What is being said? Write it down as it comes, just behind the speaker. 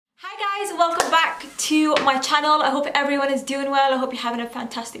Guys, welcome back to my channel. I hope everyone is doing well. I hope you're having a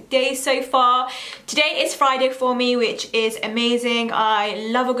fantastic day so far. Today is Friday for me, which is amazing. I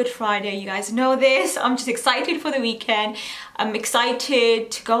love a good Friday, you guys know this. I'm just excited for the weekend. I'm excited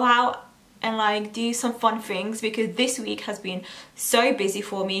to go out and like do some fun things because this week has been so busy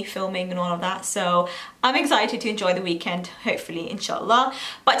for me filming and all of that, so I'm excited to enjoy the weekend, hopefully, inshallah.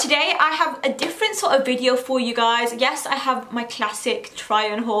 But today I have a different sort of video for you guys. Yes, I have my classic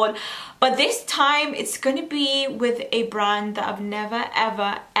try on haul, but this time it's going to be with a brand that I've never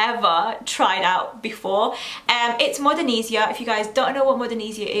ever tried out before. It's MODANISA. If you guys don't know what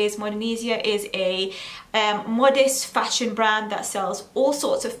MODANISA is a modest fashion brand that sells all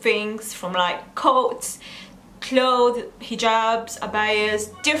sorts of things from like coats, clothes, hijabs,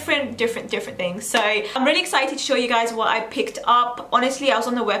 abayas, different things. So I'm really excited to show you guys what I picked up. Honestly, I was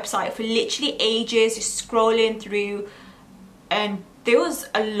on the website for literally ages, just scrolling through, and there was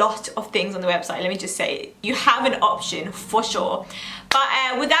a lot of things on the website. Let me just say, you have an option for sure.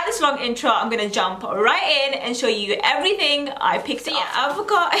 But without this long intro, I'm gonna jump right in and show you everything I picked up. Yeah, I've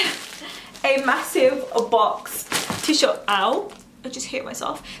got a massive box to show. Ow, I just hit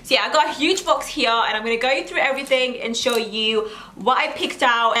myself. So yeah, I got a huge box here and I'm gonna go through everything and show you what I picked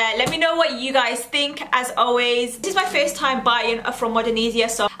out. Let me know what you guys think. As always, this is my first time buying from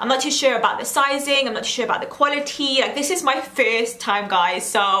MODANISA, so I'm not too sure about the sizing, I'm not too sure about the quality. Like, this is my first time, guys,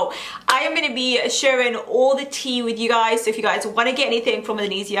 so I am gonna be sharing all the tea with you guys. So if you guys want to get anything from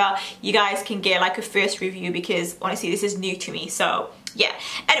MODANISA, you guys can get like a first review because honestly this is new to me. So yeah,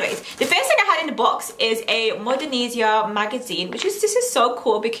 anyways, the first thing I had in the box is a MODANISA magazine, which is, this is so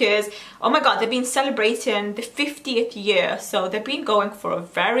cool because, oh my god, they've been celebrating the 50th year, so they've been going for a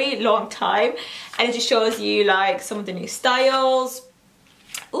very long time, and it just shows you like some of the new styles.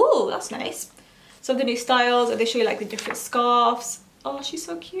 Ooh, that's nice. Some of the new styles, and they show you like the different scarves. Oh, she's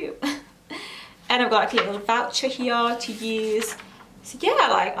so cute. And I've got like a little voucher here to use. So yeah,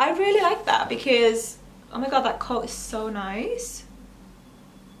 like, I really like that because, oh my god, that coat is so nice.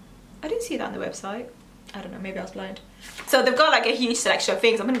 I didn't see that on the website. I don't know, maybe I was blind. So they've got like a huge selection of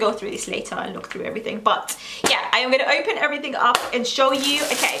things. I'm gonna go through this later and look through everything. But yeah, I am gonna open everything up and show you.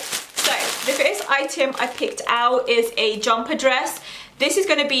 Okay, so the first item I picked out is a jumper dress. This is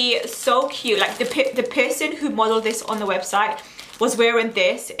gonna be so cute. Like the person who modeled this on the website was wearing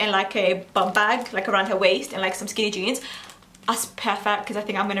this in like a bum bag, like around her waist, and like some skinny jeans. That's perfect because I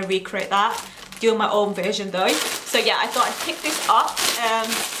think I'm gonna recreate that, do my own version though. So yeah, I thought I'd pick this up.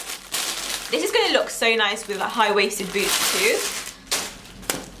 This is gonna look so nice with like high-waisted boots too.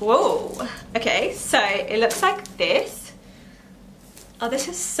 Whoa, okay, so it looks like this. Oh, this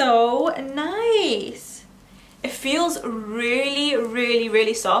is so nice. It feels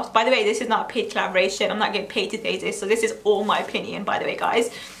really soft. By the way, this is not a paid collaboration. I'm not getting paid to say this, so this is all my opinion, by the way,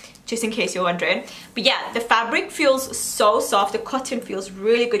 guys, just in case you're wondering. But yeah, the fabric feels so soft. The cotton feels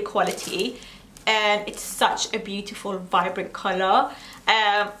really good quality, and it's such a beautiful, vibrant color.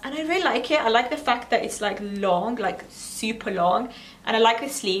 And I really like it. I like the fact that it's like long, like super long, and I like the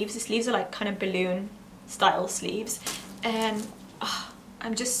sleeves. The sleeves are like kind of balloon style sleeves, and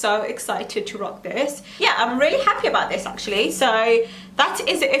I'm just so excited to rock this. Yeah, I'm really happy about this actually. So that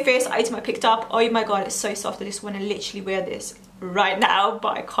is the first item I picked up. Oh my god, it's so soft. I just want to literally wear this right now,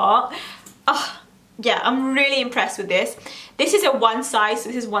 but I can't. Yeah, I'm really impressed with this. This is a one size, so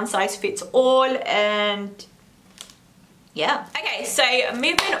this is one size fits all, and yeah. Okay, so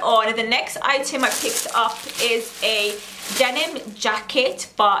moving on, the next item I picked up is a denim jacket,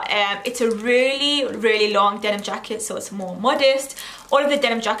 but it's a really long denim jacket, so it's more modest. All of the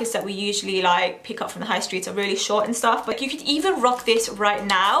denim jackets that we usually like pick up from the high streets are really short and stuff, but you could even rock this right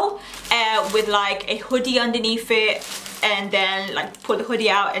now with like a hoodie underneath it, and then like pull the hoodie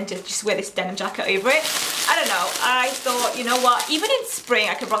out and just wear this denim jacket over it. I don't know, I thought, you know what, even in spring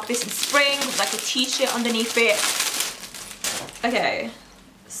I could rock this in spring with like a t-shirt underneath it. Okay,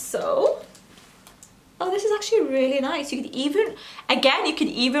 so, oh, this is actually really nice. You could even, again, you could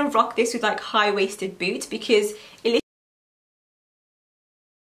even rock this with like high-waisted boots because it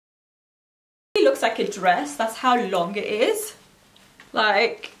looks like a dress. That's how long it is.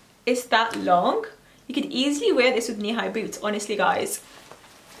 Like, it's that long. You could easily wear this with knee-high boots, honestly, guys.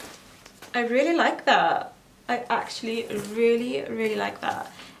 I really like that. I actually really like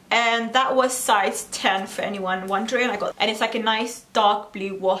that. And that was size 10 for anyone wondering. And it's like a nice dark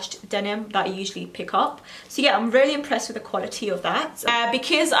blue washed denim that I usually pick up. So yeah, I'm really impressed with the quality of that.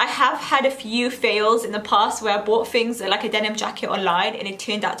 Because I have had a few fails in the past where I bought things like a denim jacket online and it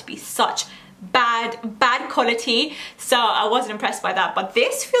turned out to be such bad quality, so I wasn't impressed by that. But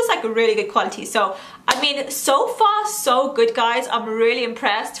this feels like a really good quality. So I mean, so far so good, guys. I'm really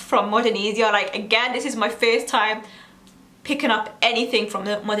impressed from MODANISA. Like, again, this is my first time picking up anything from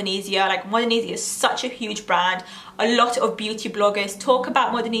the MODANISA. Like, MODANISA is such a huge brand. A lot of beauty bloggers talk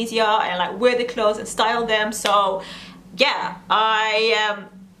about MODANISA and like wear the clothes and style them. So yeah, I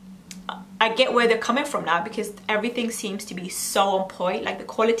get where they're coming from now, because everything seems to be so on point. Like, the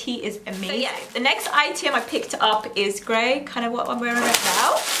quality is amazing. So yeah, the next item I picked up is grey, kind of what I'm wearing right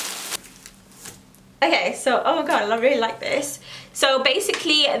now. Okay, so oh my god, I really like this. So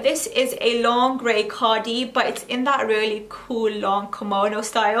basically, this is a long grey cardi, but it's in that really cool long kimono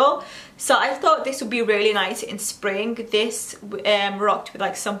style. So I thought this would be really nice in spring. This rocked with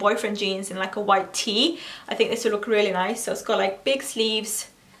like some boyfriend jeans and like a white tee. I think this would look really nice. So it's got like big sleeves,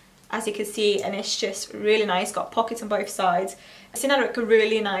 as you can see, and it's just really nice. Got pockets on both sides. It's in like a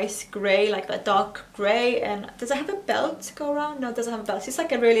really nice grey, like that dark grey. And does it have a belt to go around? No, it doesn't have a belt. It's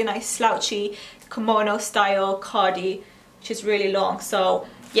like a really nice slouchy kimono style cardi, which is really long. So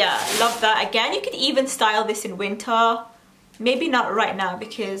yeah, I love that. Again, you could even style this in winter. Maybe not right now,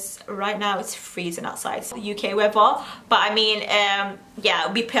 because right now it's freezing outside. It's UK weather, but I mean, yeah, it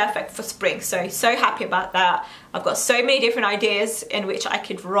would be perfect for spring. So happy about that. I've got so many different ideas in which I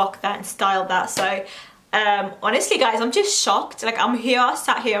could rock that and style that. So honestly, guys, I'm just shocked. Like, I'm here,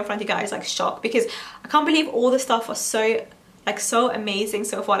 sat here in front of you guys, like shocked, because I can't believe all the stuff was so amazing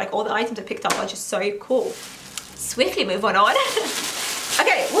so far. Like, all the items I picked up are just so cool. Swiftly move on.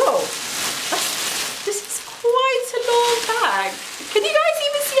 Okay, whoa. This is quite a long bag. Can you guys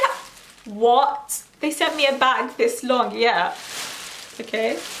even see how... What? They sent me a bag this long, yeah.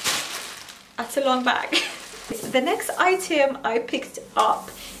 Okay. That's a long bag. The next item I picked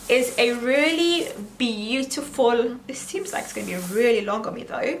up is a really beautiful... This seems like it's going to be really long on me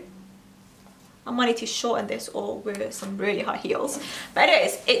though. I might need to shorten this or wear some really high heels. But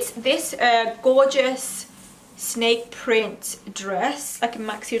anyways, it's this gorgeous snake print dress, like a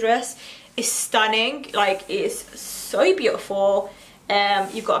maxi dress. It's stunning. Like, it's so beautiful.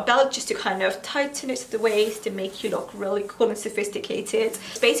 You've got a belt just to kind of tighten it to the waist and make you look really cool and sophisticated.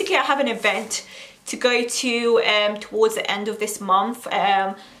 Basically, I have an event to go to towards the end of this month,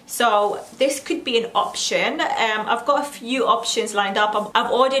 so this could be an option. I've got a few options lined up.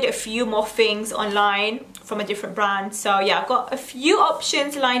 I've ordered a few more things online from a different brand, so yeah, I've got a few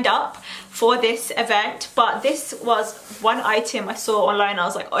options lined up for this event. But this was one item I saw online. I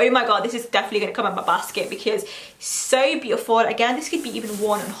was like, oh my god, this is definitely going to come in my basket, because it's so beautiful. Again, this could be even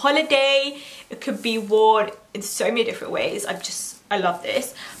worn on holiday. It could be worn in so many different ways. I love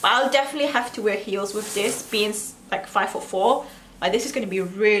this, but I'll definitely have to wear heels with this, being like 5'4". Like, this is going to be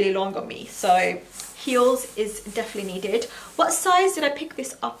really long on me, so heels is definitely needed. What size did I pick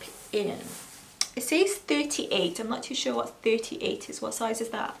this up in? It says 38. I'm not too sure what 38 is. What size is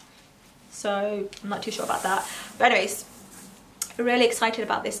that? So I'm not too sure about that. But anyways, really excited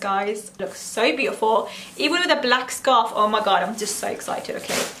about this, guys. It looks so beautiful, even with a black scarf. Oh my god, I'm just so excited.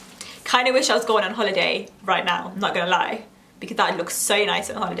 Okay, kind of wish I was going on holiday right now, I'm not gonna lie, because that looks so nice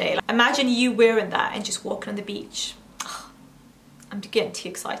on holiday. Like, imagine you wearing that and just walking on the beach. Oh, I'm getting too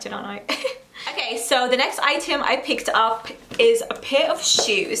excited, aren't I? Okay, so the next item I picked up is a pair of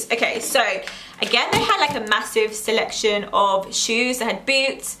shoes. Okay, so again, they had like a massive selection of shoes. They had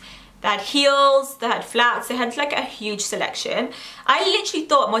boots, they had heels, they had flats, they had like a huge selection. I literally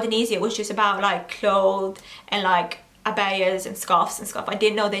thought MODANISA was just about like clothes and like abayas and scarves and stuff. I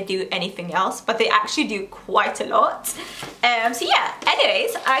didn't know they do anything else, but they actually do quite a lot. So yeah,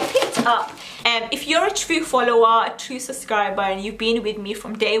 anyways, I picked up, if you're a true follower, a true subscriber, and you've been with me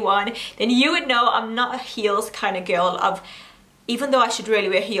from day one, then you would know I'm not a heels kind of girl. Even though I should really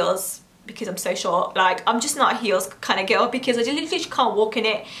wear heels because I'm so short, like, I'm just not a heels kind of girl, because I just literally can't walk in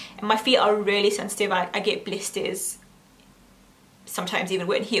it, and my feet are really sensitive. I get blisters sometimes even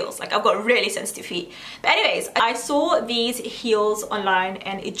wearing heels. Like, I've got really sensitive feet. But anyways, I saw these heels online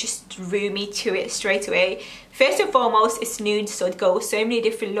and it just drew me to it straight away. First and foremost, it's nude, so it goes so many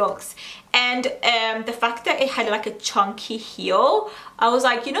different looks. And the fact that it had like a chunky heel, I was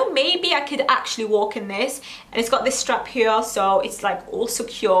like, you know, maybe I could actually walk in this. And it's got this strap here, so it's like all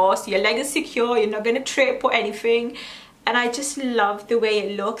secure, so your leg is secure, you're not gonna trip or anything. And I just love the way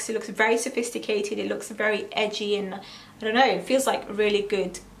it looks. It looks very sophisticated, it looks very edgy, and I don't know, it feels like really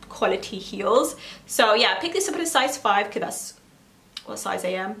good quality heels. So yeah, I picked this up in a size 5 because that's what size I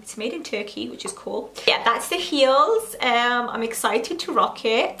am. It's made in Turkey, which is cool. Yeah, that's the heels. I'm excited to rock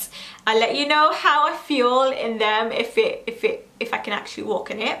it. I'll let you know how I feel in them if I can actually walk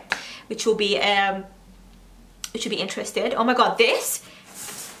in it, which will be interested. Oh my god, this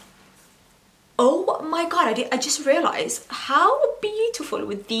Oh my god, I just realized how beautiful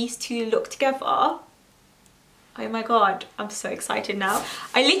would these two look together. Oh my god, I'm so excited now.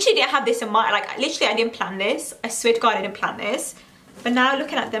 I literally didn't have this in mind, like literally I didn't plan this. I swear to god I didn't plan this. But now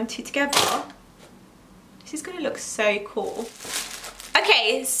looking at them two together, this is gonna look so cool.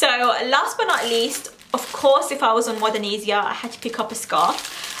 Okay, so last but not least, of course if I was on MODANISA I had to pick up a scarf.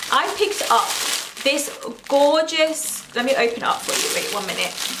 I picked up this gorgeous, let me open it up for you, wait 1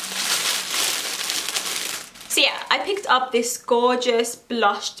 minute. So yeah, I picked up this gorgeous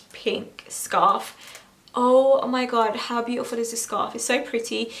blushed pink scarf. Oh my god, how beautiful is this scarf? It's so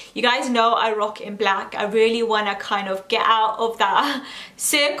pretty. You guys know I rock in black. I really want to kind of get out of that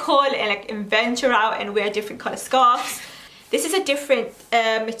circle and like venture out and wear different color scarves. This is a different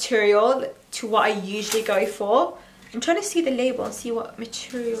material to what I usually go for. I'm trying to see the label and see what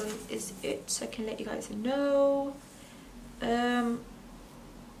material is it so I can let you guys know.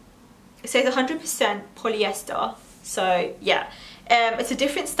 It says 100% polyester, so yeah. It's a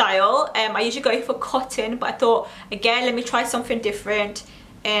different style. I usually go for cotton, but I thought again let me try something different,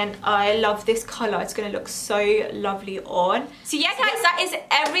 and I love this color. It's gonna look so lovely on. So yeah guys, that is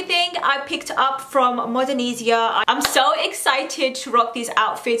everything I picked up from MODANISA. I'm so excited to rock these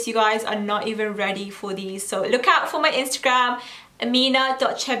outfits. You guys are not even ready for these, so look out for my Instagram,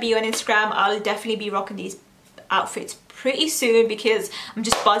 Amina.Chebbi on Instagram. I'll definitely be rocking these outfits pretty soon because I'm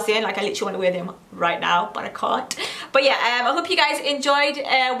just buzzing. Like I literally want to wear them right now, but I can't. But yeah, I hope you guys enjoyed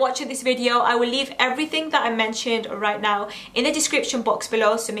watching this video. I will leave everything that I mentioned right now in the description box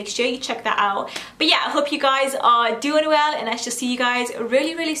below, so make sure you check that out. But yeah, I hope you guys are doing well, and I shall see you guys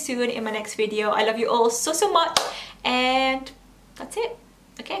really soon in my next video. I love you all so much, and that's it.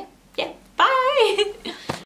 Okay, yeah, bye.